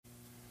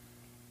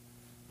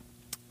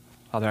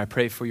Father, I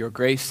pray for your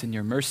grace and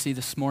your mercy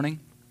this morning.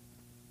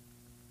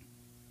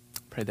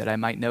 Pray that I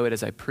might know it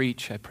as I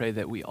preach. I pray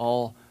that we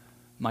all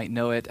might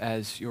know it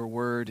as your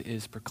word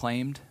is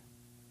proclaimed.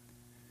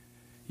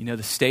 You know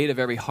the state of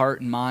every heart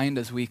and mind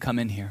as we come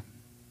in here.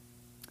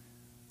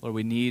 Lord,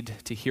 we need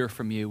to hear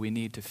from you. We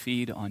need to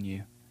feed on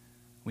you.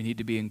 We need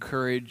to be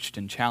encouraged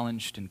and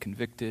challenged and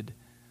convicted.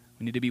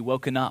 We need to be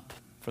woken up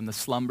from the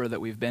slumber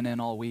that we've been in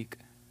all week.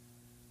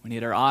 We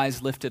need our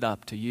eyes lifted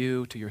up to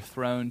you, to your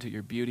throne, to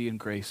your beauty and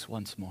grace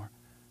once more.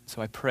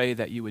 So I pray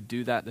that you would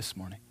do that this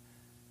morning.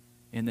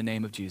 In the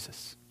name of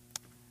Jesus.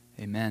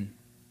 Amen.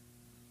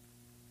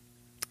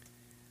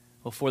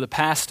 Well, for the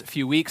past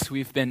few weeks,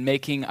 we've been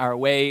making our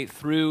way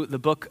through the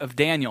book of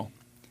Daniel.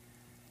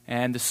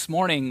 And this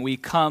morning, we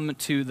come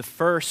to the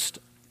first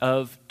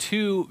of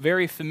two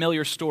very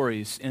familiar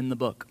stories in the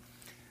book.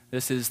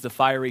 This is the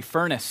fiery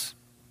furnace.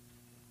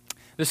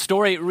 The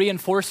story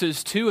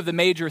reinforces two of the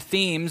major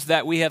themes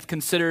that we have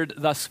considered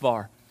thus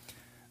far.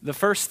 The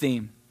first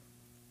theme,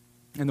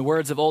 in the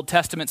words of Old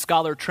Testament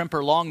scholar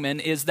Tremper Longman,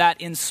 is that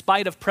in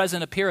spite of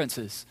present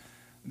appearances,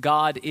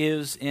 God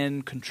is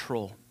in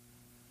control.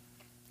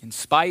 In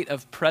spite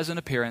of present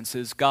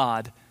appearances,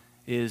 God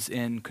is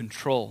in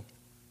control.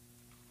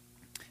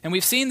 And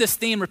we've seen this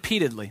theme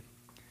repeatedly.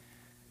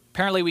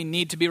 Apparently, we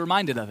need to be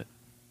reminded of it.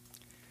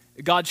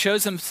 God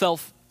shows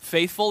himself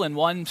faithful in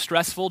one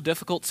stressful,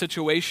 difficult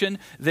situation,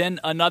 then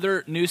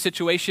another new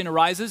situation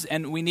arises,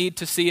 and we need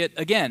to see it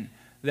again,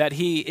 that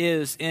he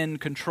is in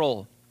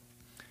control.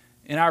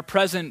 In our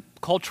present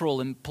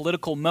cultural and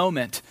political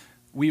moment,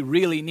 we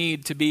really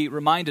need to be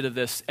reminded of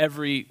this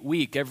every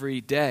week, every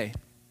day.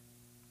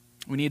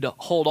 We need to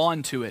hold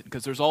on to it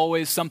because there's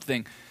always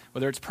something,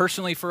 whether it's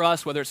personally for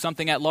us, whether it's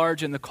something at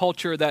large in the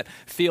culture that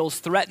feels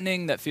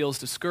threatening, that feels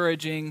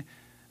discouraging,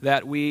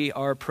 that we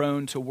are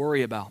prone to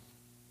worry about.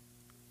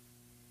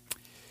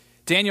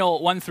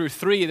 Daniel 1 through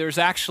 3, there's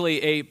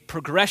actually a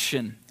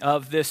progression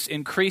of this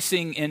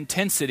increasing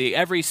intensity.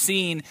 Every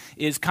scene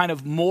is kind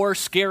of more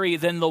scary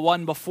than the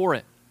one before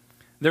it.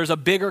 There's a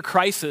bigger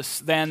crisis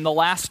than the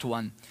last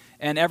one.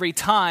 And every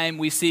time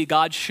we see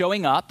God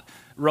showing up,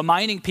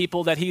 reminding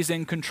people that he's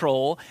in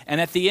control. And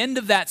at the end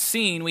of that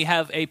scene, we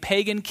have a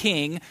pagan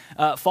king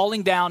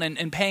falling down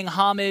and paying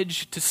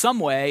homage to some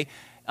way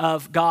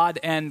of God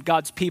and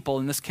God's people,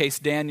 in this case,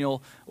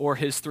 Daniel or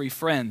his three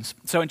friends.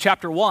 So in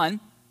chapter 1,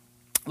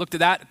 looked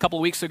at that a couple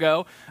of weeks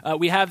ago,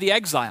 we have the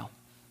exile.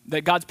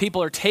 That God's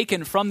people are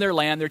taken from their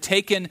land. They're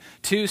taken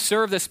to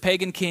serve this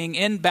pagan king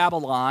in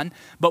Babylon.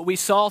 But we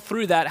saw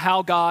through that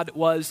how God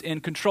was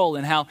in control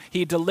and how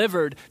he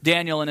delivered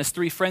Daniel and his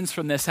three friends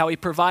from this, how he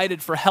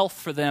provided for health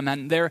for them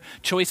and their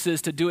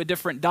choices to do a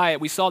different diet.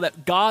 We saw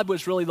that God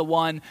was really the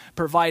one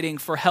providing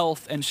for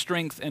health and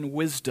strength and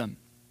wisdom.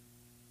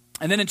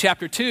 And then in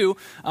chapter 2,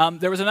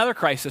 there was another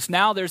crisis.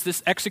 Now there's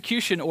this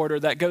execution order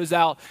that goes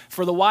out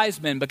for the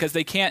wise men because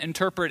they can't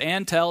interpret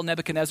and tell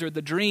Nebuchadnezzar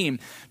the dream.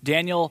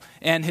 Daniel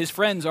and his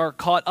friends are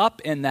caught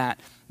up in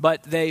that,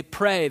 but they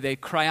pray, they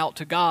cry out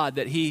to God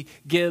that he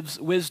gives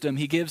wisdom,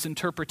 he gives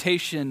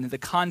interpretation, the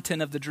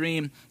content of the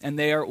dream, and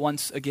they are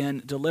once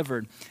again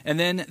delivered. And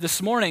then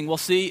this morning, we'll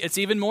see it's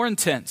even more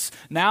intense.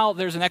 Now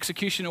there's an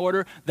execution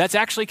order that's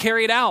actually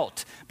carried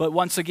out, but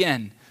once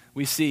again,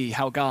 we see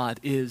how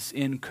God is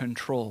in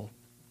control.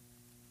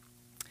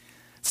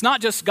 It's not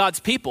just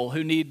God's people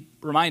who need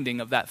reminding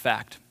of that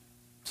fact.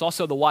 It's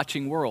also the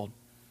watching world.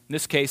 In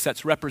this case,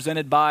 that's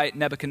represented by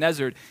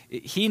Nebuchadnezzar.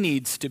 He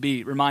needs to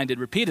be reminded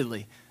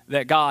repeatedly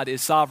that God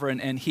is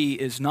sovereign and he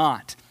is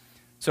not.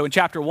 So in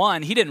chapter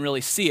 1, he didn't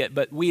really see it,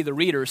 but we, the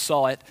readers,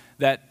 saw it,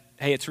 that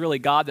hey, it's really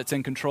God that's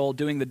in control,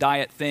 doing the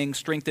diet thing,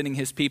 strengthening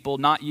his people,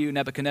 not you,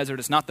 Nebuchadnezzar.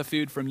 It's not the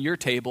food from your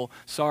table.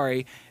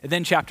 Sorry. And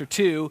then chapter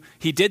 2,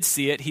 he did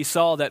see it. He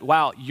saw that,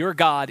 wow, your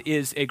God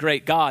is a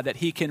great God, that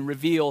he can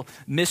reveal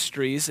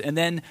mysteries. And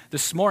then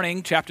this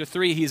morning, chapter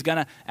 3, he's going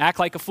to act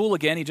like a fool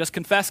again. He just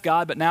confessed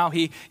God, but now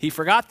he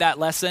forgot that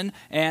lesson.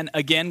 And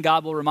again,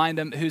 God will remind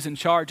him who's in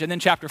charge. And then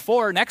chapter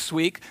 4, next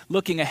week,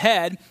 looking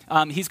ahead,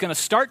 he's going to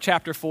start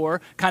chapter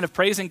 4 kind of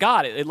praising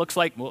God. It looks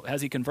like, well,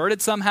 has he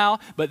converted somehow?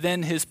 But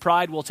then his pride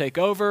will take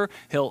over.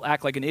 He'll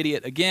act like an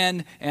idiot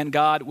again, and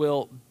God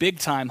will big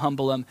time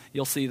humble him.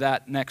 You'll see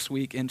that next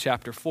week in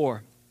chapter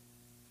 4.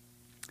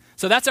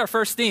 So that's our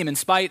first theme. In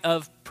spite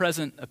of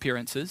present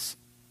appearances,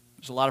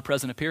 there's a lot of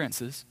present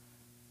appearances,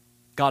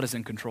 God is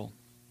in control.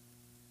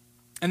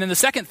 And then the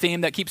second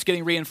theme that keeps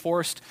getting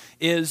reinforced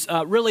is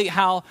really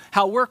how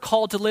we're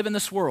called to live in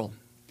this world.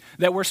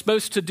 That we're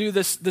supposed to do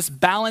this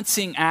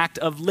balancing act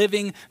of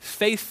living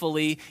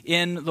faithfully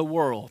in the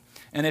world.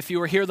 And if you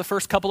were here the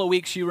first couple of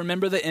weeks, you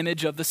remember the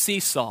image of the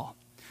seesaw.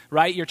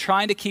 right? You're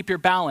trying to keep your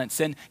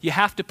balance, and you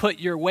have to put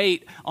your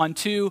weight on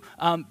two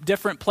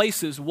different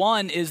places.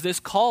 One is this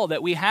call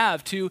that we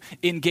have to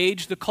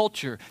engage the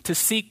culture, to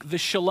seek the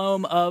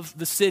shalom of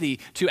the city,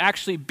 to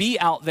actually be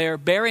out there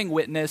bearing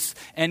witness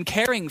and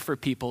caring for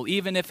people,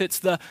 even if it's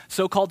the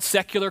so-called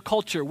secular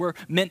culture. We're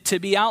meant to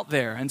be out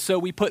there. And so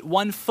we put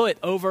one foot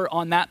over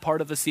on that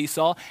part of the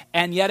seesaw,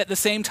 and yet at the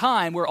same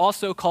time, we're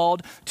also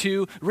called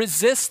to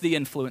resist the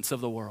influence of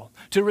the world,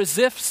 to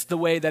resist the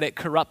way that it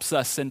corrupts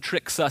us and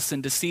tricks us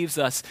and deceives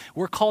us.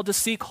 We're called to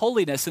seek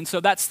holiness, and so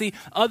that's the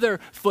other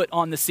foot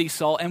on the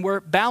seesaw, and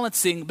we're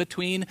balancing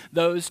between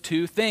those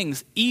two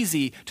things.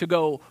 Easy to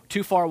go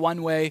too far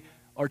one way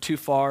or too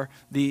far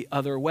the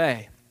other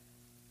way.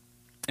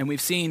 And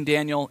we've seen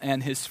Daniel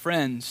and his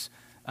friends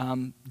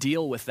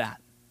deal with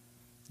that.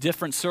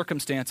 Different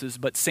circumstances,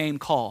 but same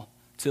call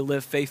to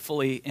live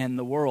faithfully in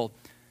the world.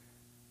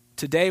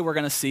 Today we're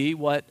going to see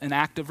what an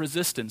act of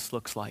resistance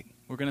looks like.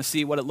 We're going to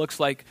see what it looks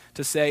like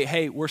to say,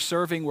 hey, we're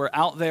serving, we're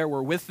out there,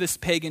 we're with this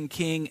pagan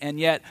king, and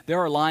yet there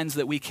are lines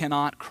that we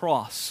cannot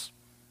cross.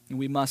 And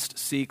we must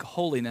seek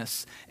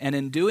holiness. And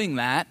in doing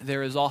that,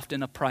 there is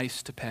often a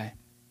price to pay.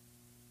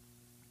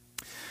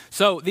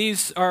 So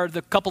these are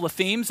the couple of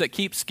themes that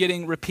keeps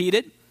getting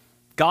repeated.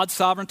 God's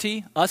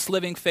sovereignty, us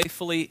living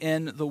faithfully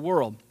in the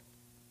world.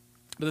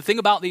 But the thing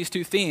about these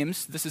two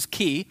themes, this is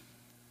key,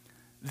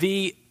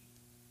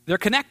 they're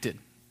connected.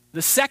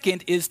 The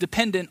second is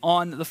dependent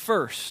on the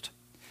first.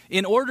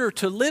 In order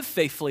to live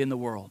faithfully in the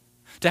world,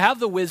 to have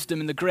the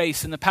wisdom and the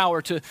grace and the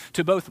power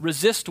to both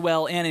resist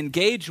well and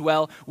engage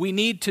well, we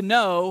need to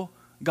know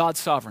God's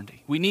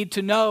sovereignty. We need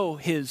to know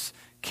his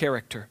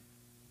character.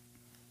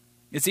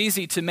 It's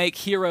easy to make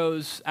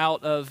heroes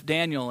out of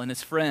Daniel and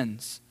his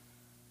friends,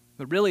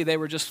 but really they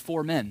were just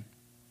four men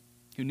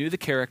who knew the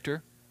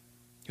character,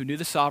 who knew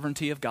the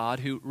sovereignty of God,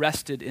 who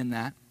rested in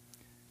that.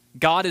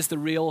 God is the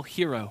real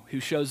hero who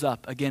shows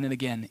up again and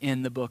again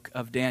in the book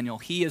of Daniel.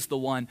 He is the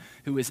one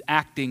who is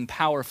acting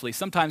powerfully,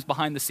 sometimes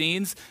behind the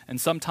scenes and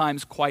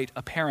sometimes quite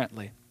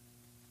apparently.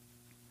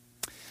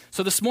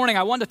 So this morning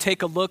I want to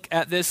take a look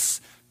at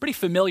this pretty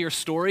familiar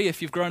story.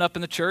 If you've grown up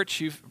in the church,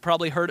 you've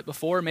probably heard it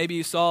before. Maybe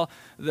you saw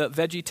the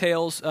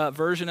VeggieTales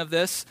version of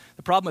this.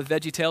 The problem with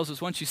VeggieTales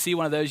is once you see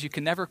one of those, you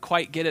can never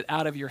quite get it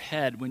out of your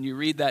head when you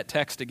read that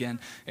text again.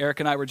 Eric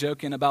and I were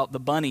joking about the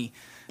bunny.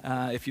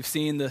 If you've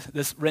seen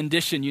this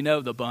rendition, you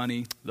know the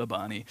bunny.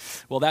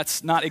 Well,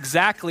 that's not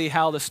exactly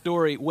how the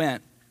story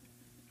went.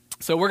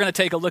 So we're going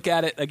to take a look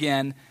at it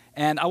again,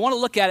 and I want to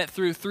look at it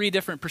through three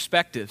different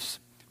perspectives,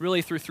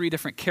 really through three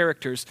different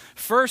characters.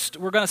 First,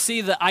 we're going to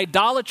see the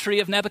idolatry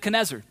of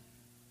Nebuchadnezzar.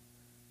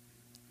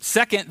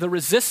 Second, the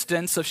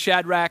resistance of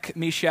Shadrach,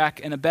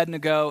 Meshach, and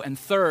Abednego. And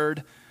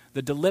third,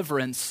 the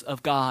deliverance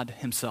of God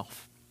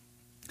himself.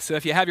 So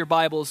if you have your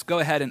Bibles, go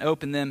ahead and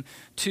open them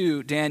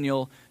to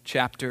Daniel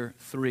chapter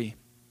 3.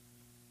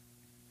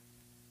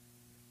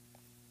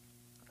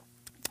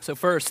 So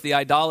first, the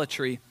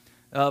idolatry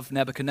of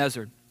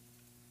Nebuchadnezzar.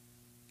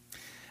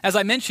 As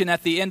I mentioned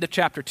at the end of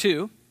chapter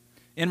 2,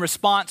 in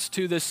response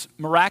to this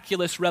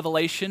miraculous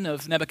revelation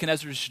of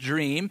Nebuchadnezzar's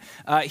dream,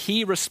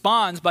 he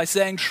responds by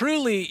saying,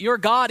 "Truly, your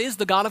God is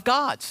the God of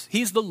gods.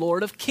 He's the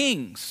Lord of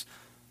kings."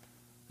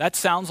 That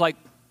sounds like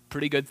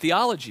pretty good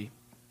theology.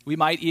 We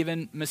might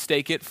even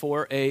mistake it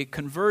for a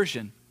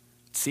conversion.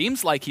 It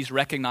seems like he's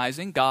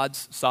recognizing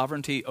God's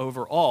sovereignty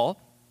over all.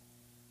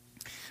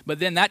 But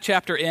then that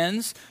chapter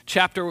ends,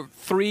 chapter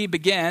 3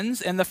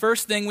 begins, and the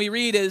first thing we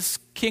read is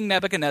King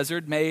Nebuchadnezzar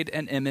made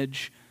an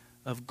image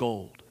of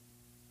gold.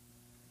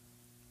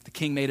 The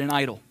king made an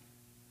idol.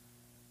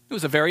 It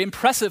was a very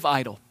impressive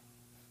idol.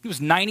 It was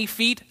 90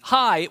 feet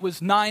high. It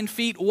was 9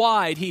 feet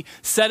wide. He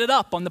set it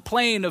up on the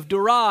plain of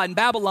Dura in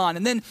Babylon.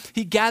 And then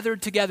he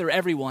gathered together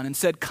everyone and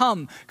said,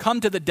 come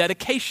to the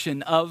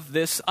dedication of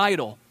this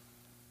idol.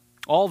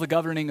 All the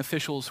governing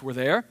officials were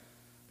there.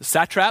 The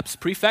satraps,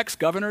 prefects,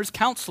 governors,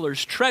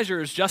 counselors,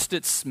 treasurers,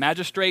 justices,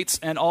 magistrates,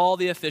 and all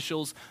the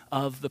officials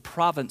of the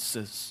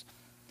provinces.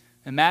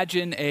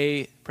 Imagine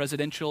a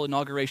presidential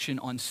inauguration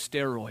on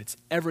steroids.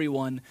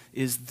 Everyone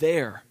is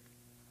there.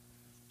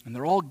 And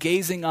they're all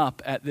gazing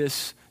up at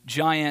this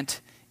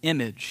giant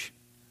image.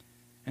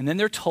 And then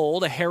they're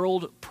told, a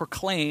herald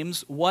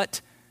proclaims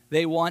what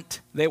they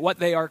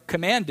are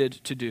commanded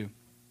to do.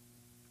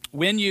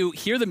 When you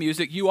hear the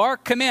music, you are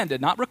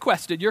commanded, not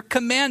requested, you're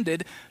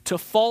commanded to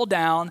fall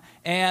down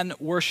and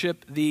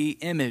worship the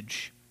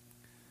image.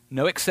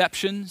 No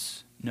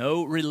exceptions,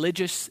 no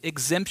religious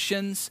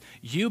exemptions.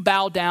 You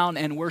bow down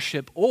and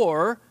worship,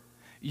 or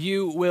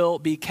you will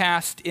be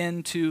cast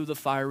into the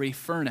fiery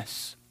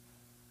furnace.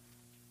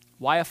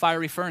 Why a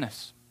fiery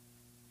furnace?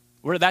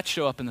 Where did that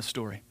show up in the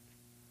story?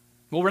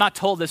 Well, we're not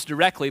told this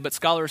directly, but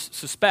scholars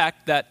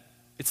suspect that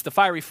it's the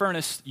fiery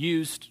furnace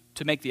used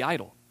to make the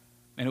idol.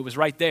 And it was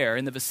right there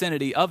in the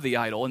vicinity of the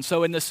idol. And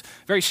so in this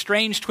very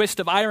strange twist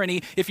of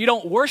irony, if you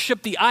don't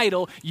worship the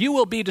idol, you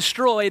will be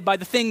destroyed by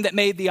the thing that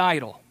made the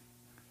idol.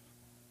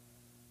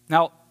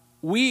 Now,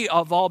 we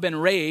have all been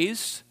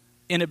raised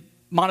in a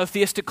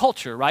monotheistic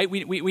culture, right?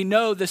 We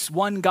know this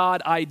one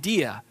God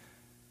idea.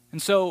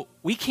 And so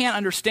we can't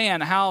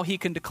understand how he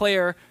can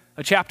declare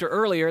a chapter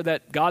earlier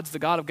that God's the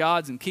God of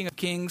gods and King of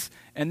kings,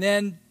 and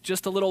then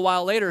just a little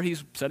while later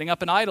he's setting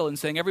up an idol and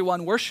saying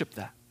everyone worship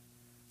that.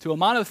 To a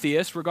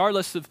monotheist,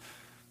 regardless of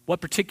what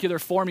particular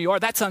form you are,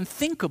 that's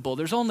unthinkable.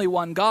 There's only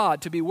one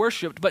God to be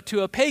worshiped. But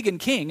to a pagan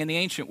king in the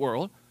ancient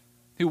world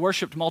who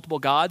worshiped multiple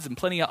gods and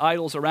plenty of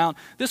idols around,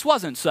 this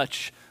wasn't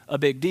such a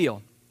big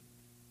deal.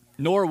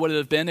 Nor would it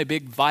have been a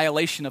big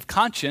violation of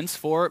conscience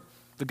for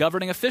the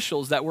governing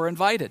officials that were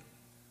invited.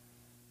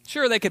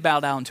 Sure, they could bow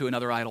down to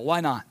another idol.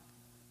 Why not?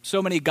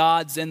 So many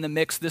gods in the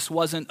mix, this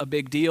wasn't a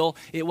big deal.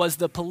 It was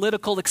the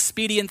political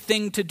expedient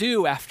thing to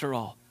do, after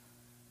all.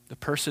 The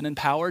person in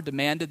power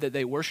demanded that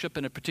they worship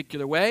in a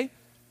particular way,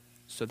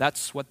 so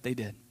that's what they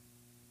did.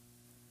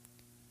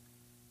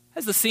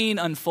 As the scene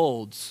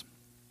unfolds,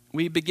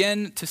 we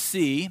begin to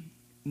see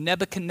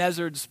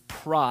Nebuchadnezzar's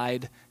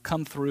pride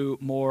come through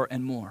more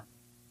and more.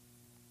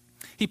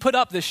 He put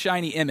up this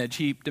shiny image.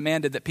 He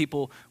demanded that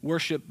people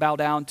worship, bow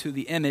down to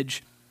the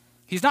image.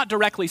 He's not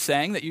directly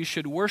saying that you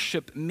should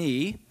worship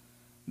me.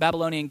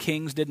 Babylonian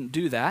kings didn't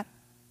do that.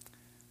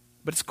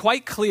 But it's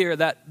quite clear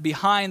that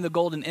behind the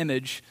golden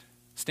image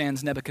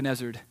stands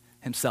Nebuchadnezzar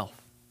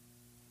himself.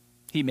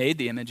 He made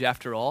the image,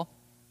 after all.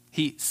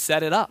 He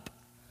set it up.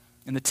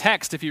 And the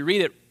text, if you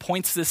read it,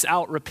 points this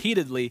out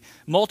repeatedly.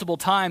 Multiple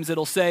times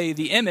it'll say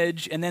the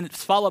image, and then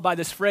it's followed by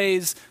this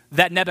phrase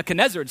that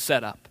Nebuchadnezzar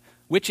set up.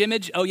 Which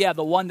image? Oh yeah,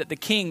 the one that the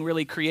king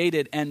really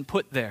created and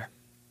put there.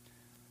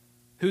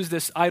 Who's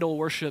this idol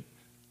worship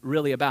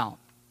really about?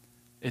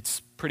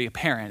 It's pretty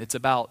apparent. It's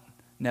about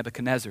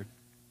Nebuchadnezzar.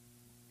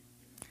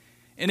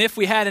 And if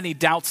we had any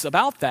doubts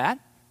about that,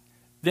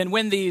 then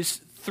when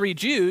these three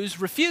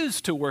Jews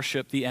refused to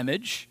worship the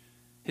image,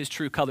 his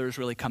true colors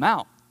really come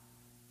out.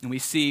 And we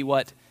see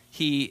what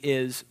he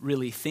is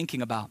really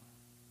thinking about.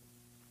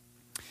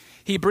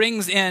 He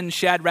brings in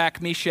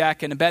Shadrach,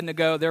 Meshach, and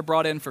Abednego. They're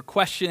brought in for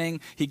questioning.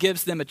 He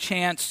gives them a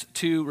chance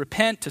to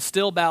repent, to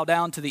still bow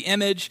down to the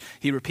image.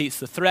 He repeats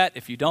the threat.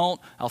 If you don't,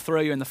 I'll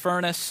throw you in the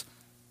furnace.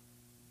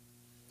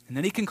 And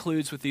then he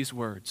concludes with these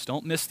words.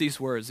 Don't miss these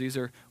words. These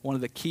are one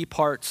of the key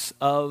parts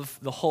of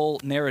the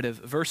whole narrative.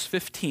 Verse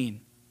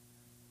 15.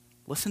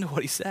 Listen to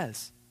what he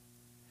says.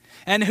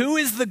 And who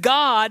is the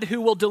God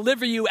who will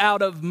deliver you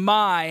out of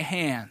my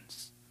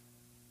hands?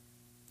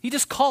 He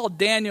just called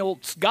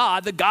Daniel's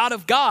God the God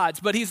of gods,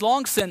 but he's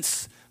long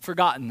since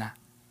forgotten that.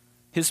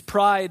 His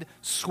pride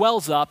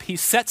swells up. He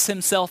sets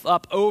himself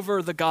up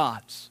over the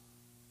gods.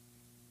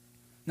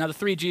 Now the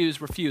three Jews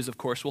refuse, of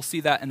course. We'll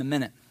see that in a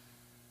minute.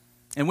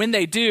 And when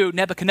they do,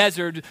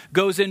 Nebuchadnezzar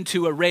goes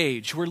into a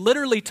rage. We're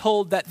literally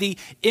told that the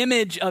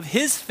image of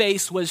his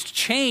face was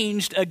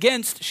changed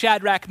against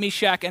Shadrach,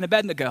 Meshach, and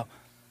Abednego.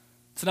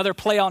 It's another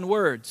play on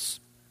words.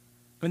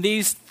 When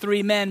these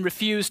three men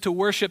refuse to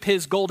worship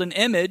his golden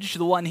image,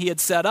 the one he had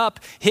set up,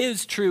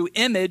 his true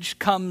image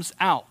comes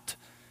out,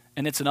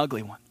 and it's an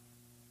ugly one.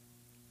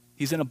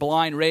 He's in a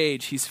blind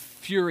rage. He's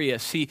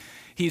furious.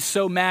 He's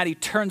so mad he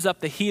turns up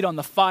the heat on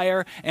the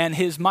fire, and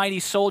his mighty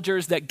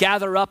soldiers that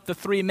gather up the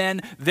three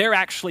men, they're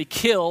actually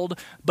killed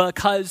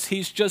because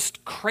he's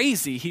just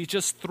crazy. He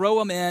just throw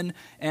them in,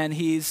 and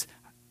he's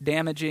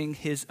damaging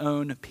his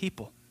own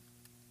people.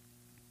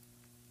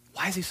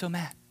 Why is he so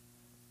mad?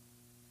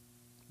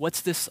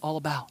 What's this all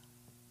about?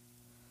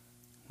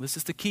 This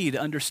is the key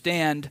to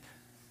understand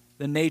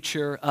the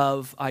nature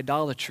of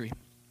idolatry.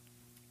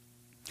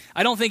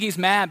 I don't think he's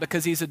mad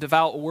because he's a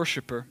devout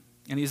worshiper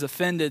and he's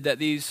offended that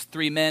these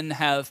three men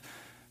have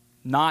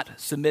not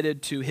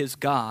submitted to his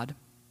God.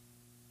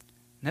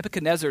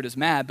 Nebuchadnezzar is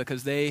mad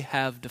because they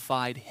have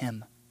defied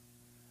him.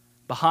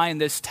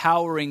 Behind this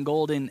towering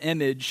golden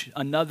image,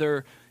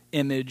 another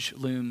image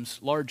looms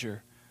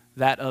larger,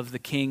 that of the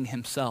king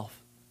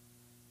himself.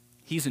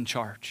 He's in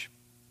charge.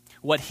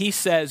 What he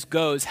says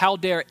goes. How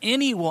dare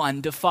anyone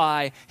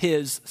defy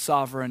his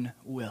sovereign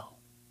will?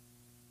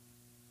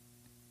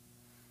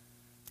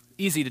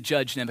 Easy to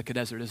judge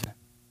Nebuchadnezzar, isn't it?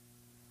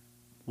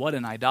 What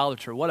an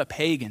idolater, what a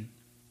pagan.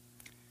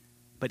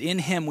 But in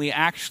him we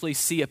actually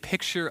see a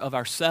picture of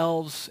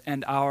ourselves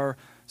and our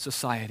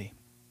society.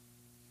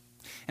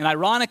 And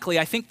ironically,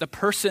 I think the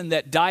person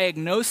that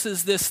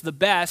diagnoses this the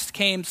best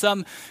came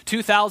some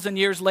 2,000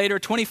 years later,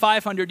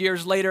 2,500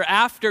 years later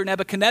after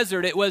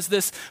Nebuchadnezzar. It was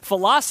this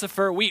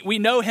philosopher. We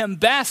know him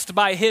best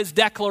by his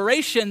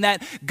declaration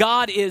that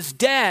God is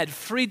dead,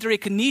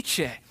 Friedrich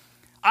Nietzsche.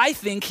 I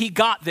think he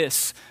got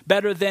this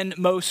better than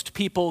most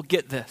people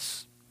get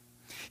this.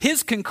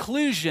 His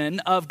conclusion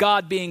of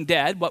God being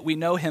dead, what we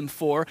know him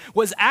for,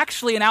 was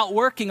actually an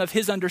outworking of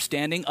his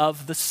understanding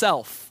of the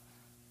self.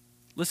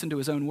 Listen to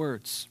his own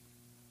words.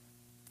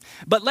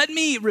 But let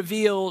me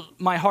reveal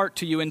my heart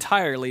to you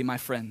entirely, my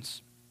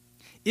friends.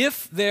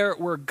 If there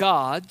were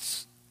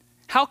gods,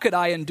 how could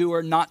I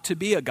endure not to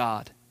be a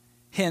god?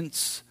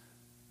 Hence,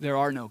 there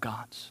are no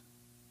gods.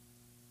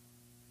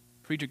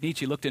 Friedrich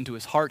Nietzsche looked into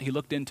his heart. He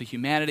looked into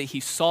humanity. He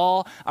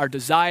saw our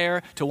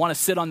desire to want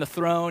to sit on the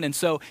throne. And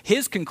so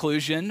his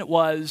conclusion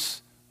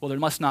was, well, there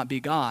must not be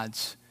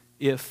gods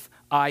if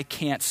I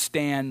can't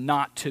stand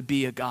not to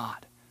be a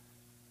god.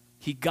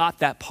 He got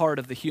that part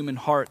of the human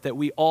heart that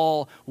we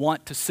all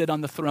want to sit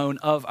on the throne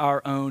of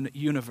our own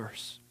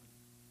universe.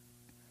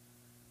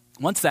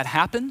 Once that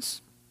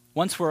happens,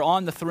 once we're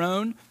on the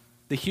throne,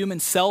 the human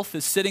self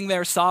is sitting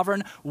there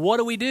sovereign, what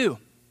do?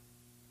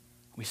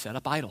 We set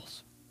up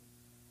idols.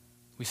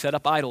 We set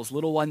up idols,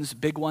 little ones,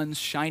 big ones,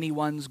 shiny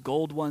ones,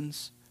 gold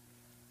ones.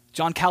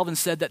 John Calvin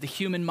said that the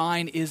human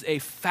mind is a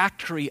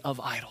factory of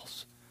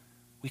idols.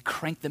 We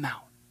crank them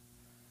out.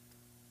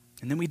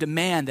 And then we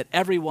demand that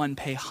everyone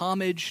pay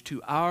homage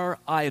to our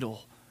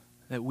idol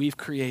that we've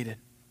created.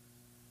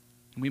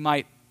 And we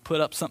might put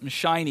up something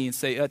shiny and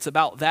say, it's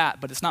about that,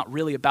 but it's not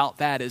really about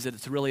that, is it?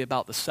 It's really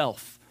about the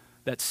self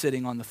that's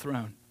sitting on the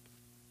throne.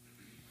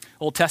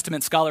 Old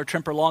Testament scholar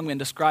Tremper Longman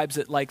describes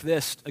it like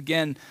this,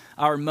 again,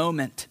 our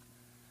moment.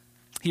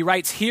 He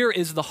writes, here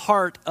is the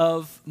heart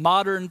of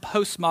modern,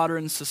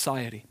 postmodern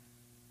society.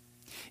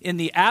 In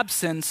the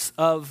absence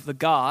of the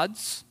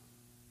gods,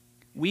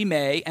 we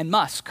may and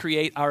must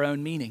create our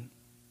own meaning.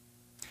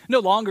 No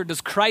longer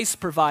does Christ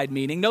provide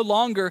meaning. No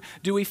longer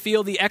do we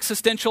feel the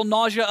existential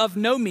nausea of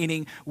no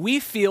meaning. We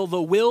feel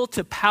the will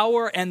to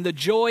power and the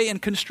joy in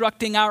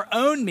constructing our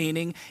own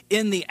meaning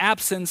in the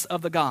absence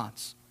of the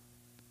gods.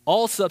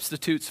 All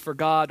substitutes for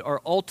God are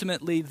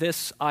ultimately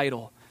this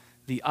idol,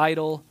 the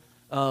idol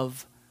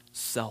of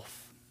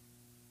self.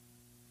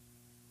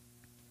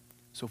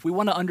 So if we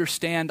want to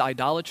understand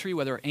idolatry,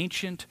 whether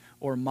ancient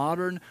or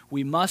modern,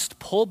 we must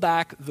pull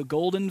back the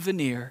golden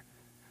veneer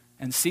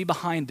and see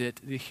behind it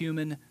the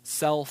human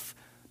self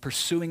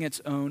pursuing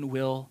its own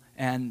will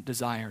and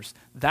desires.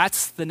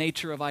 That's the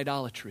nature of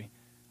idolatry,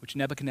 which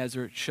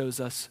Nebuchadnezzar shows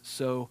us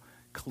so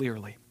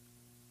clearly.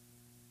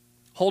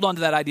 Hold on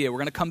to that idea. We're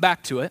going to come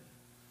back to it.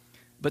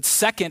 But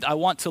second, I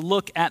want to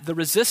look at the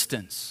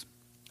resistance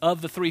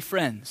of the three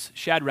friends,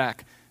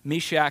 Shadrach,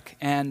 Meshach,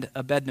 and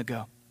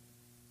Abednego.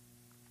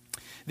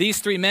 These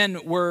three men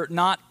were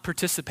not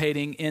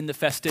participating in the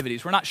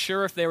festivities. We're not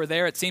sure if they were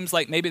there. It seems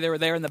like maybe they were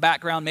there in the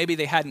background. Maybe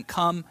they hadn't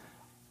come.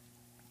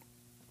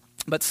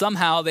 But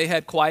somehow they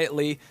had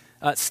quietly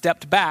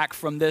stepped back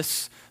from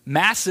this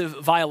massive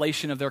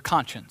violation of their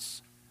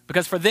conscience.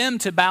 Because for them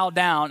to bow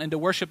down and to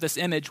worship this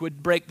image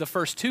would break the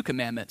first two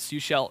commandments. You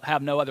shall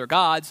have no other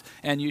gods,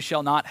 and you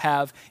shall not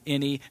have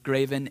any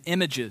graven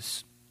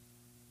images.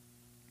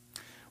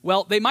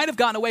 Well, they might have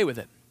gotten away with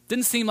it.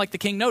 Didn't seem like the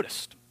king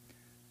noticed,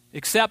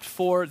 except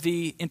for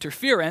the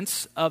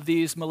interference of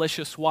these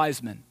malicious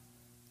wise men,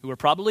 who were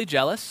probably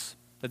jealous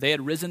that they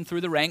had risen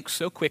through the ranks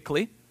so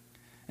quickly.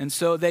 And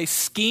so they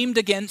schemed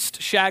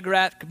against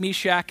Shadrach,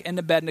 Meshach, and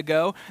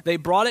Abednego. They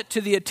brought it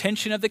to the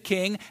attention of the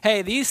king.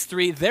 Hey, these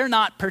three, they're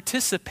not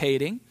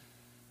participating.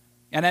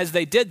 And as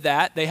they did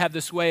that, they have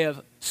this way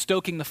of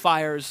stoking the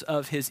fires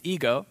of his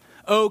ego.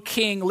 O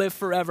king, live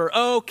forever.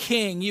 O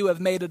king, you have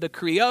made a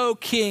decree. O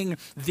king,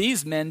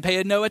 these men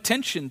paid no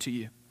attention to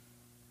you.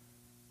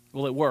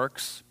 Well, it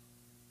works.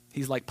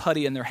 He's like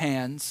putty in their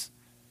hands.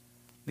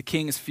 The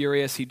king is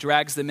furious. He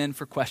drags them in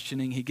for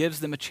questioning. He gives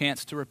them a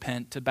chance to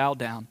repent, to bow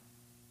down.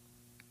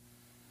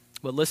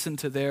 But listen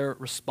to their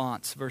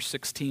response, verse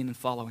 16 and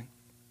following.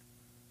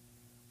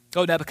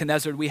 O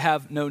Nebuchadnezzar, we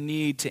have no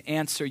need to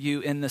answer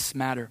you in this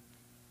matter.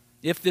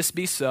 If this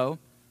be so,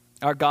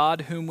 our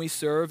God whom we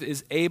serve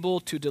is able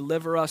to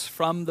deliver us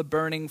from the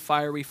burning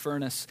fiery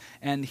furnace,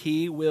 and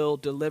he will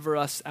deliver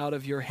us out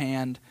of your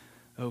hand,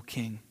 O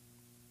king.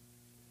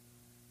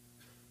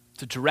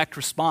 It's a direct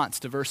response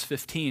to verse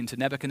 15, to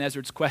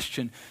Nebuchadnezzar's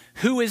question,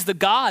 who is the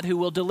God who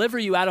will deliver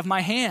you out of my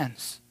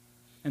hands?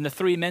 And the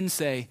three men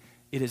say,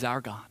 it is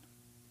our God.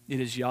 It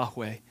is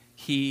Yahweh.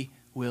 He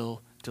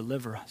will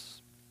deliver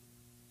us.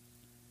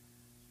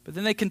 But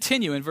then they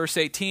continue in verse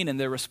 18 in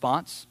their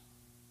response.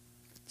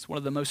 It's one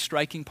of the most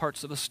striking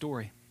parts of the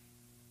story.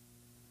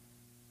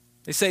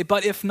 They say,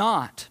 but if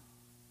not,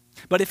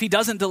 but if he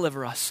doesn't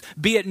deliver us,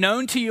 be it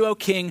known to you, O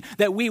king,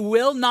 that we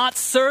will not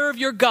serve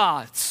your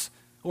gods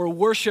or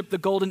worship the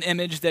golden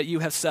image that you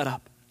have set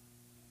up.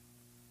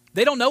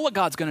 They don't know what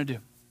God's going to do.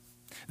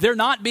 They're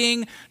not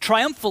being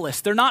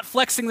triumphalist. They're not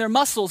flexing their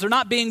muscles. They're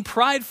not being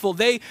prideful.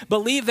 They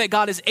believe that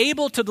God is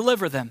able to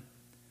deliver them,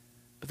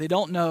 but they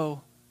don't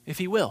know if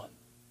he will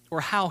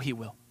or how he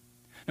will.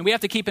 And we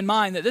have to keep in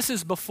mind that this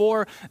is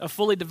before a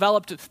fully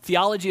developed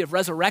theology of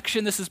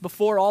resurrection. This is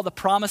before all the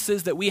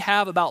promises that we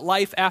have about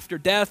life after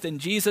death in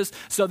Jesus.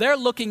 So they're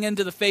looking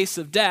into the face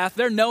of death.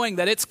 They're knowing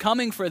that it's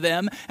coming for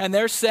them. And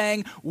they're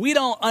saying, we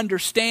don't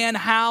understand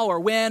how or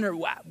when or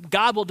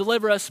God will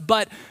deliver us,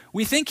 but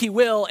we think he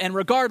will. And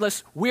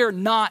regardless, we're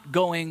not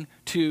going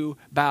to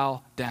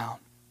bow down.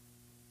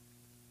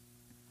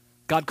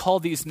 God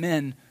called these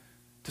men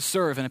to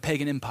serve in a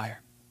pagan empire.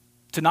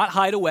 To not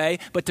hide away,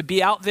 but to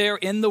be out there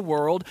in the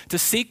world, to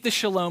seek the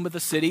shalom of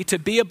the city, to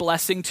be a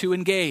blessing, to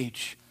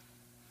engage.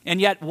 And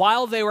yet,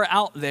 while they were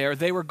out there,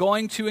 they were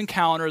going to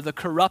encounter the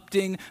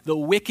corrupting, the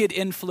wicked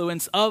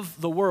influence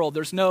of the world.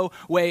 There's no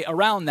way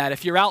around that.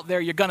 If you're out there,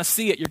 you're going to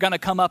see it. You're going to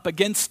come up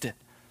against it.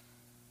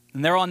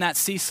 And they're on that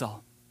seesaw.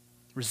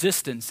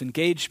 resistance,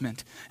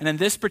 engagement. And in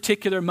this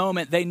particular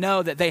moment, they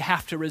know that they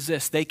have to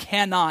resist. They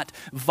cannot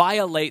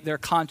violate their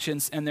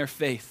conscience and their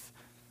faith.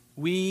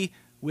 We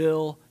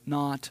will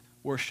not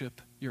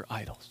worship your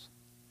idols.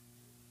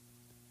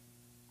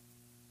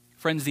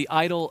 Friends, the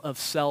idol of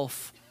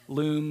self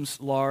looms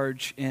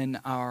large in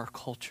our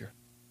culture.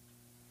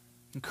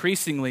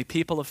 Increasingly,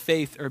 people of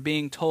faith are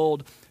being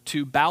told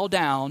to bow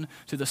down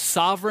to the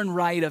sovereign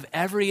right of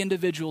every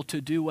individual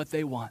to do what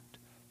they want.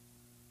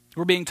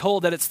 We're being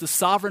told that it's the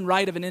sovereign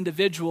right of an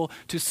individual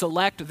to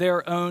select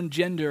their own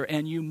gender,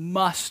 and you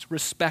must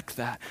respect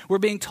that. We're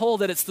being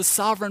told that it's the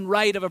sovereign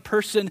right of a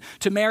person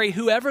to marry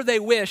whoever they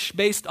wish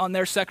based on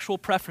their sexual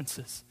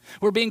preferences.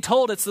 We're being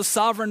told it's the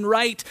sovereign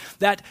right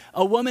that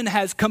a woman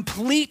has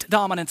complete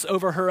dominance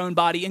over her own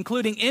body,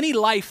 including any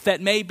life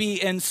that may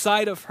be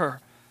inside of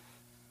her.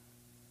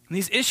 And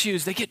these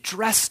issues, they get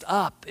dressed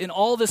up in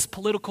all this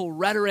political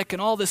rhetoric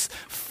and all this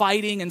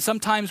fighting, and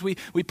sometimes we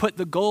put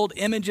the gold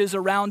images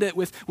around it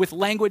with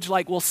language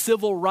like, well,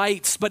 civil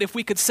rights. But if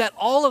we could set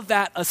all of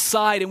that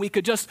aside and we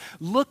could just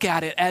look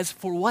at it as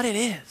for what it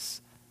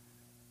is,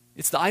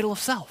 it's the idol of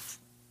self.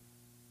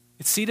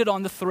 It's seated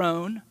on the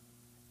throne,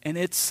 and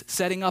it's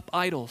setting up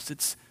idols.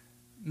 It's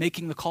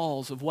making the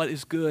calls of what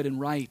is good and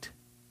right.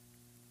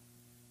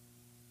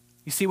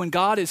 You see, when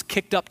God is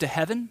kicked up to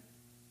heaven,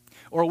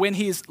 or when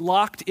he's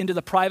locked into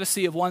the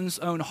privacy of one's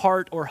own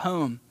heart or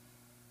home,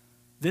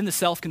 then the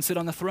self can sit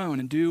on the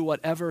throne and do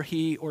whatever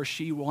he or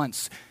she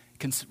wants. It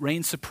can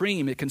reign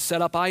supreme. It can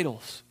set up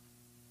idols.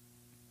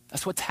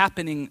 That's what's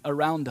happening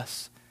around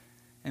us,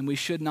 and we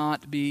should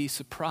not be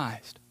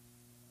surprised.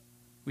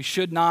 We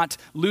should not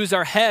lose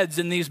our heads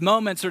in these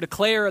moments or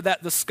declare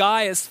that the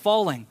sky is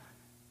falling.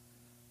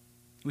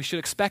 We should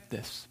expect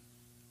this.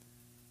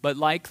 But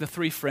like the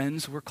three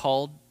friends, we're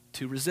called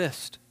to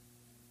resist.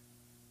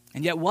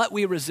 And yet what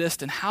we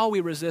resist and how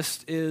we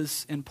resist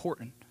is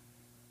important.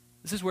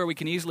 This is where we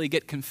can easily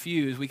get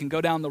confused. We can go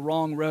down the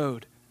wrong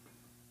road.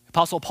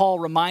 Apostle Paul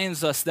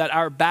reminds us that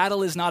our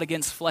battle is not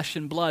against flesh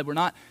and blood. We're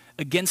not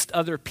against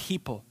other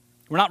people.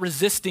 We're not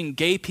resisting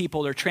gay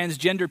people or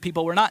transgender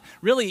people. We're not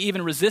really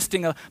even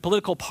resisting a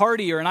political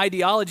party or an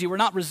ideology. We're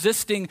not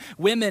resisting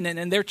women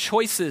and their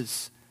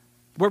choices.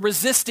 We're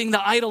resisting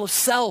the idol of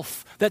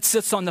self that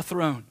sits on the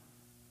throne.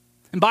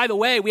 And by the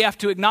way, we have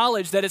to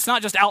acknowledge that it's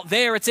not just out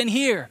there, it's in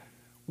here.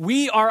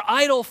 We are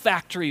idol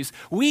factories.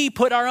 We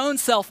put our own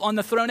self on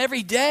the throne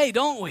every day,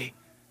 don't we?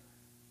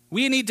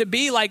 We need to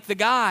be like the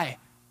guy,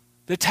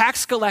 the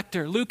tax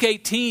collector, Luke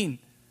 18,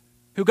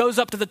 who goes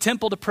up to the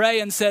temple to pray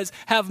and says,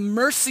 "Have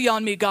mercy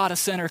on me, God, a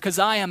sinner, because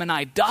I am an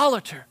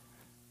idolater."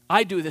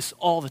 I do this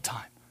all the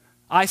time.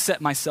 I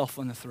set myself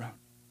on the throne.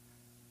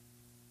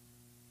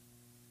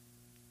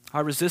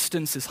 Our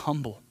resistance is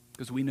humble,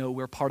 because we know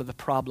we're part of the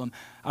problem.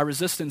 Our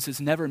resistance is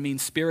never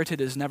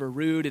mean-spirited, it is never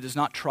rude, it is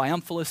not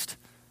triumphalist.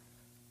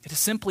 It is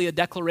simply a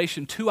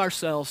declaration to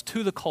ourselves,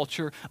 to the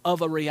culture,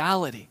 of a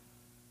reality.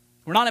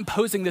 We're not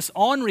imposing this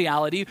on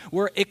reality,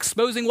 we're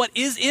exposing what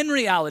is in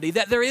reality,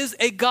 that there is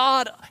a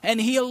God and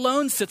he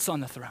alone sits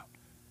on the throne.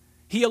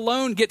 He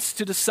alone gets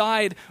to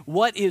decide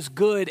what is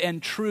good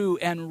and true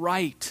and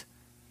right.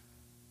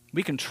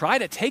 We can try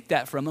to take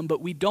that from him,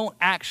 but we don't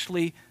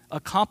actually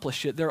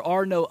accomplish it. There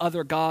are no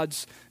other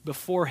gods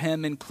before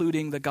him,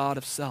 including the God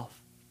of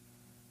self.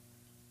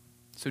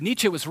 So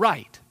Nietzsche was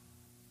right.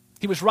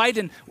 He was right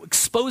in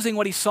exposing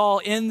what he saw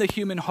in the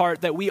human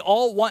heart, that we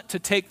all want to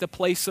take the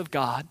place of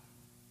God.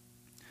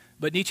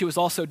 But Nietzsche was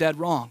also dead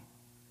wrong.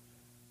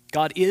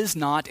 God is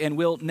not and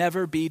will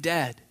never be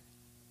dead.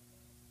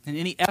 And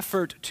any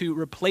effort to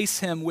replace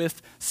him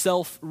with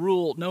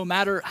self-rule, no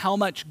matter how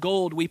much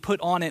gold we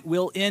put on it,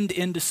 will end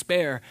in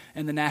despair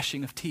and the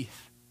gnashing of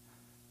teeth.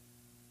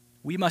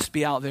 We must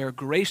be out there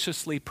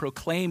graciously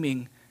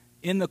proclaiming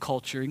in the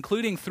culture,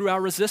 including through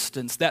our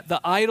resistance, that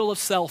the idol of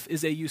self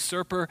is a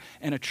usurper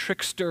and a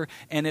trickster,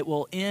 and it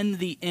will in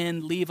the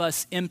end leave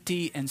us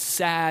empty and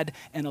sad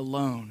and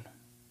alone.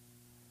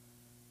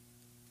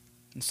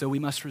 And so we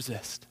must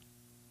resist.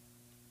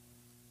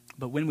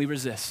 But when we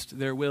resist,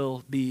 there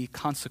will be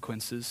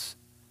consequences.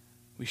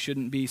 We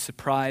shouldn't be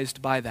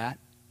surprised by that.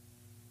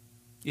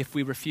 If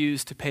we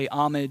refuse to pay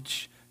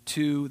homage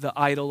to the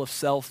idol of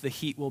self, the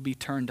heat will be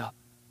turned up.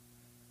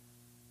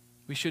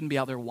 We shouldn't be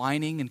out there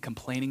whining and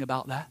complaining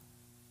about that.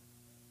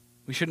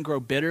 We shouldn't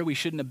grow bitter. We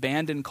shouldn't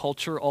abandon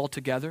culture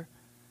altogether.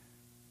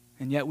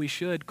 And yet we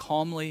should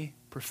calmly,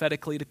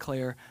 prophetically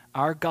declare,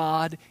 our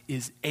God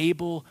is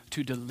able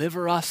to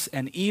deliver us,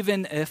 and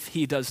even if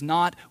he does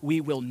not, we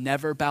will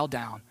never bow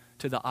down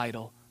to the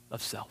idol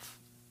of self.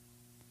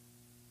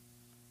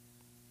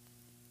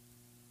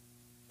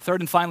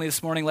 Third and finally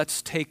this morning,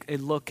 let's take a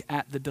look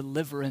at the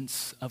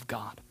deliverance of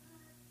God.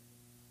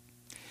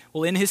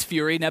 Well, in his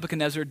fury,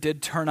 Nebuchadnezzar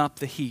did turn up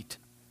the heat.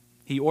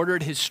 He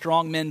ordered his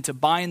strong men to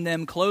bind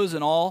them, clothes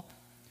and all,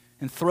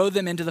 and throw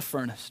them into the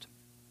furnace.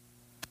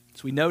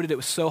 As we noted, it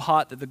was so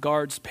hot that the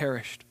guards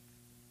perished.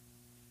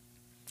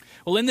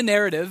 Well, in the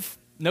narrative,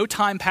 no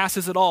time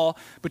passes at all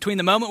between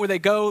the moment where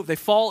they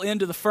fall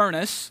into the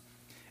furnace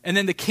And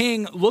then the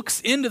king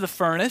looks into the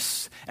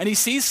furnace and he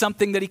sees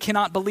something that he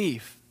cannot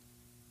believe.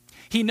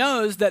 He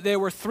knows that there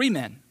were 3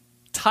 men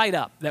tied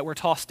up that were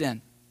tossed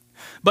in.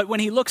 But when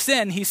he looks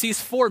in, he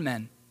sees 4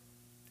 men,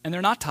 and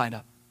they're not tied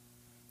up.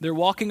 They're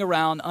walking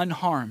around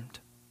unharmed.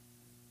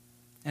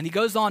 And he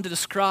goes on to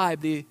describe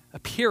the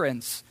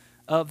appearance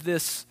of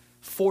this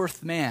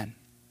 4th man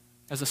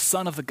as a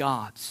son of the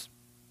gods.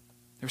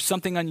 There's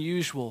something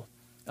unusual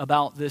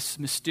about this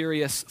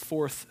mysterious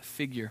 4th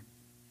figure.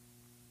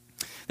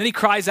 Then he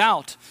cries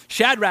out,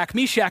 "Shadrach,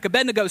 Meshach,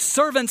 Abednego,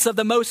 servants of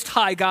the Most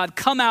High God,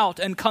 come out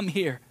and come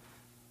here."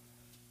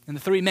 And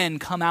the 3 men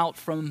come out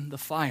from the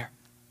fire.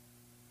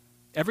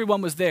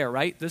 Everyone was there,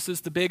 right? This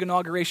is the big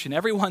inauguration.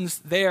 Everyone's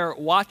there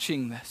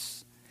watching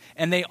this.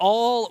 And they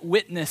all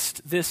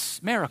witnessed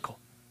this miracle.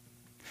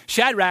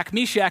 Shadrach,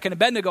 Meshach, and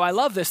Abednego, I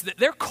love this.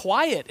 They're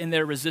quiet in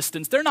their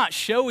resistance. They're not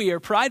showy or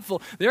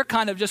prideful. They're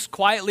kind of just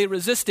quietly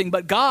resisting.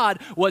 But God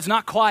was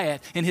not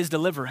quiet in his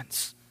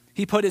deliverance.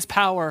 He put his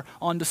power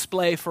on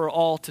display for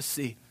all to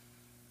see.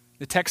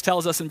 The text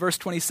tells us in verse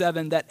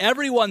 27 that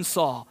everyone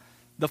saw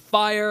the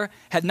fire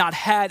had not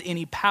had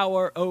any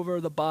power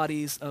over the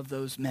bodies of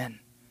those men.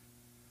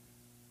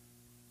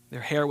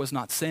 Their hair was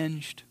not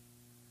singed.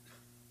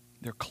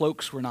 Their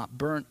cloaks were not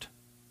burnt.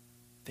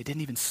 They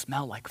didn't even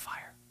smell like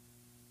fire.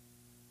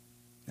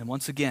 And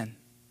once again,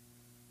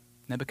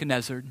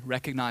 Nebuchadnezzar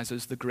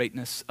recognizes the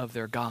greatness of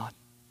their God.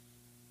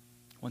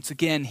 Once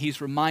again,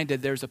 he's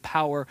reminded there's a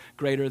power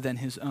greater than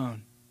his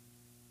own.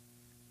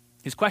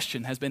 His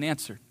question has been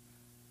answered.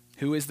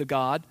 Who is the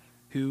God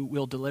who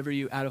will deliver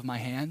you out of my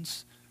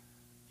hands?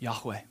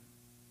 Yahweh.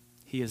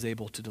 He is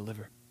able to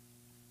deliver.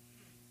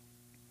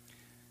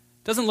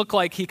 Doesn't look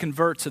like he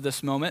converts at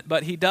this moment,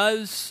 but he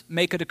does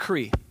make a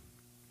decree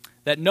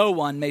that no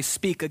one may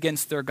speak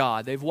against their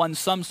God. They've won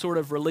some sort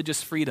of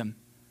religious freedom.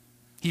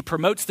 He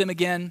promotes them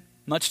again,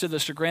 much to the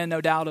chagrin,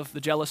 no doubt, of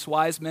the jealous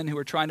wise men who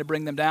are trying to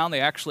bring them down.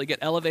 They actually get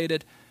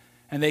elevated,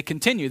 and they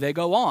continue. They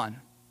go on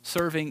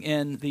serving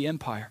in the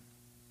empire.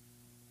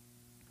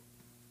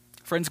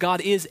 Friends,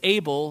 God is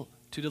able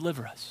to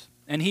deliver us,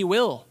 and he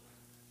will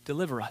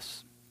deliver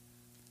us.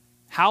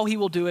 How he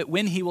will do it,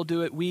 when he will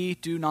do it, we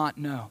do not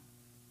know.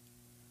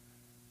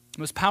 The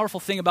most powerful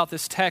thing about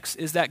this text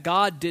is that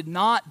God did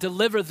not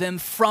deliver them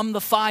from the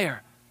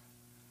fire.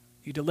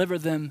 He delivered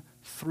them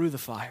through the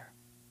fire.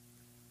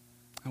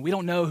 And we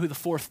don't know who the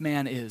 4th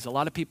man is. A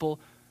lot of people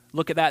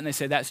look at that and they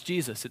say, that's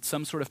Jesus. It's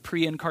some sort of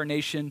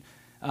pre-incarnation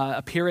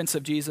appearance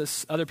of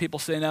Jesus. Other people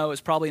say, no,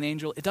 it's probably an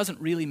angel. It doesn't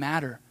really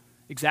matter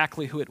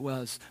exactly who it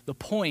was. The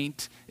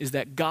point is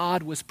that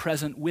God was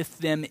present with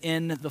them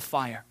in the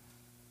fire.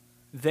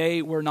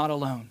 They were not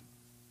alone.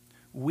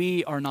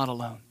 We are not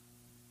alone.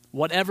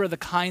 Whatever the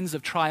kinds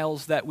of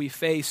trials that we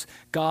face,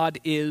 God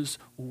is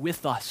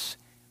with us,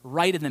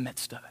 right in the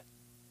midst of it.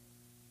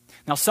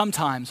 Now,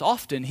 sometimes,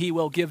 often, he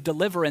will give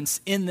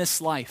deliverance in this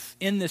life,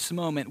 in this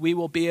moment. We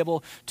will be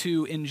able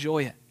to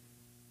enjoy it.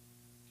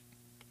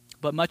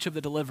 But much of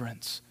the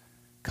deliverance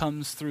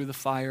comes through the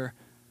fire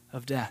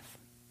of death.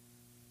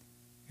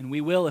 And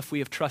we will, if we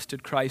have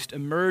trusted Christ,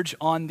 emerge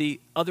on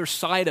the other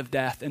side of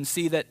death and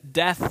see that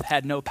death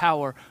had no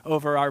power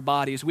over our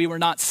bodies. We were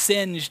not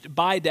singed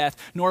by death,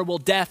 nor will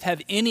death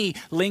have any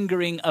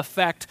lingering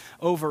effect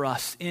over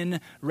us.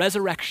 In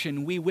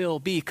resurrection, we will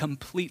be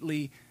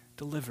completely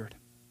delivered.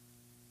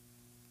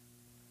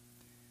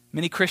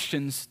 Many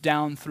Christians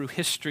down through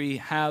history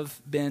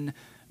have been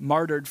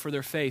martyred for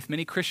their faith.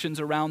 Many Christians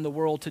around the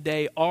world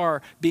today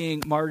are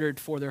being martyred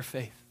for their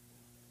faith.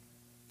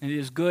 And it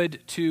is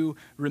good to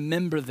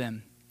remember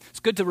them.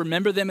 It's good to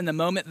remember them in the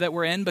moment that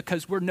we're in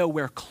because we're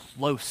nowhere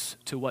close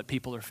to what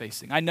people are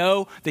facing. I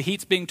know the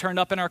heat's being turned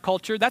up in our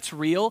culture. That's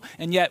real.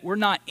 And yet we're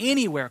not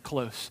anywhere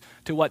close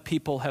to what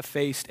people have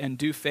faced and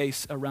do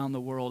face around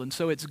the world. And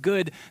so it's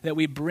good that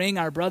we bring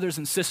our brothers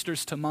and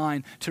sisters to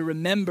mind to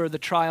remember the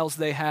trials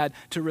they had,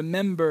 to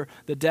remember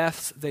the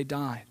deaths they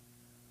died,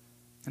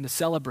 and to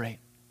celebrate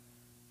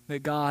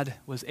that God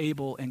was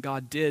able and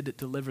God did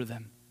deliver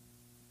them.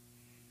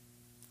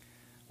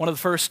 One of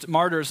the first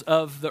martyrs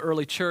of the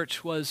early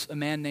church was a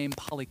man named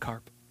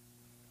Polycarp.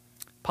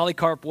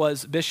 Polycarp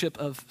was bishop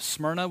of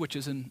Smyrna, which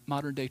is in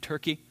modern-day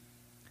Turkey.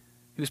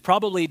 He was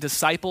probably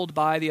discipled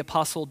by the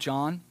Apostle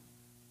John.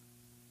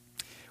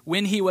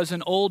 When he was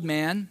an old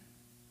man,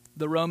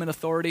 the Roman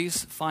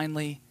authorities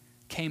finally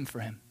came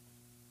for him.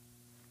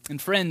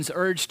 And friends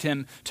urged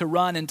him to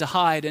run and to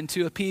hide and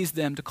to appease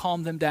them, to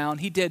calm them down.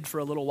 He did for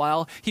a little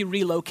while. He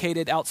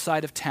relocated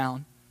outside of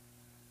town.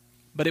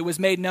 But it was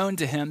made known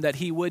to him that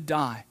he would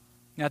die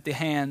at the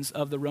hands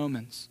of the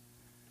Romans.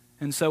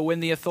 And so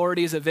when the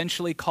authorities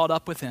eventually caught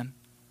up with him,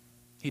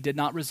 he did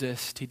not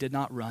resist, he did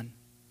not run.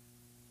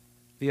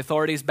 The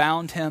authorities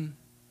bound him,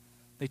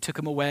 they took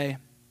him away,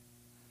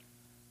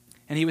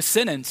 and he was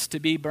sentenced to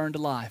be burned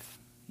alive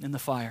in the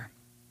fire.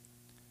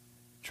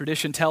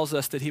 Tradition tells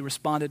us that he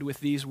responded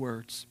with these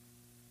words,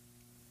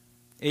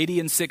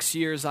 86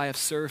 years I have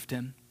served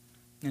him,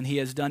 and he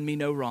has done me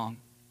no wrong.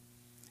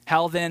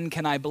 How then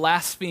can I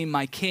blaspheme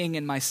my King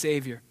and my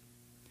Savior?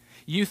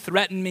 You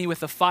threaten me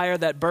with a fire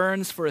that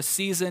burns for a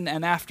season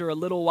and after a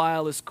little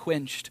while is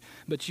quenched,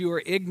 but you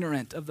are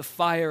ignorant of the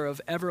fire of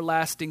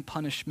everlasting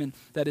punishment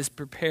that is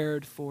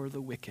prepared for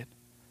the wicked.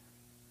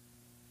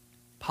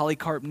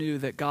 Polycarp knew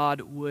that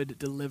God would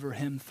deliver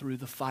him through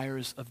the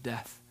fires of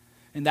death.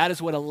 And that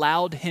is what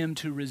allowed him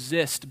to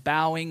resist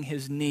bowing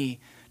his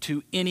knee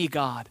to any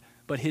God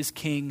but his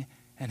King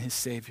and his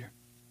Savior.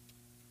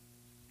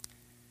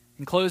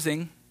 In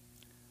closing,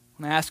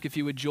 I want to ask if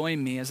you would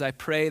join me as I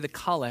pray the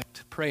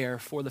collect prayer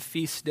for the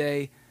feast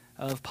day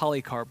of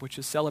Polycarp, which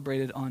is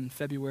celebrated on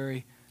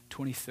February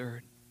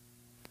 23rd.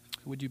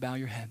 Would you bow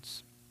your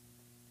heads?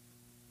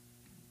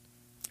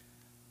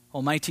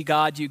 Almighty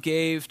God, you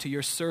gave to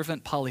your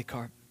servant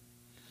Polycarp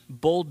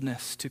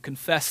boldness to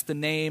confess the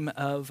name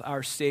of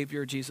our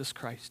Savior Jesus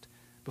Christ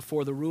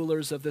before the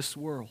rulers of this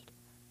world,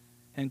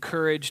 and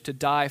courage to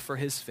die for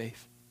his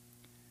faith.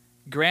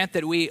 Grant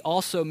that we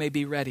also may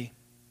be ready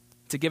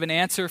to give an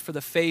answer for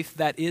the faith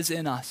that is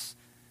in us,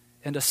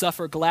 and to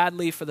suffer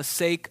gladly for the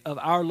sake of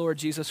our Lord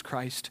Jesus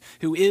Christ,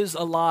 who is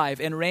alive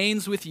and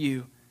reigns with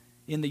you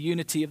in the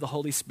unity of the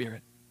Holy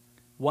Spirit,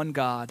 one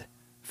God,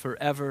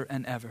 forever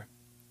and ever.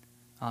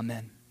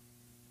 Amen.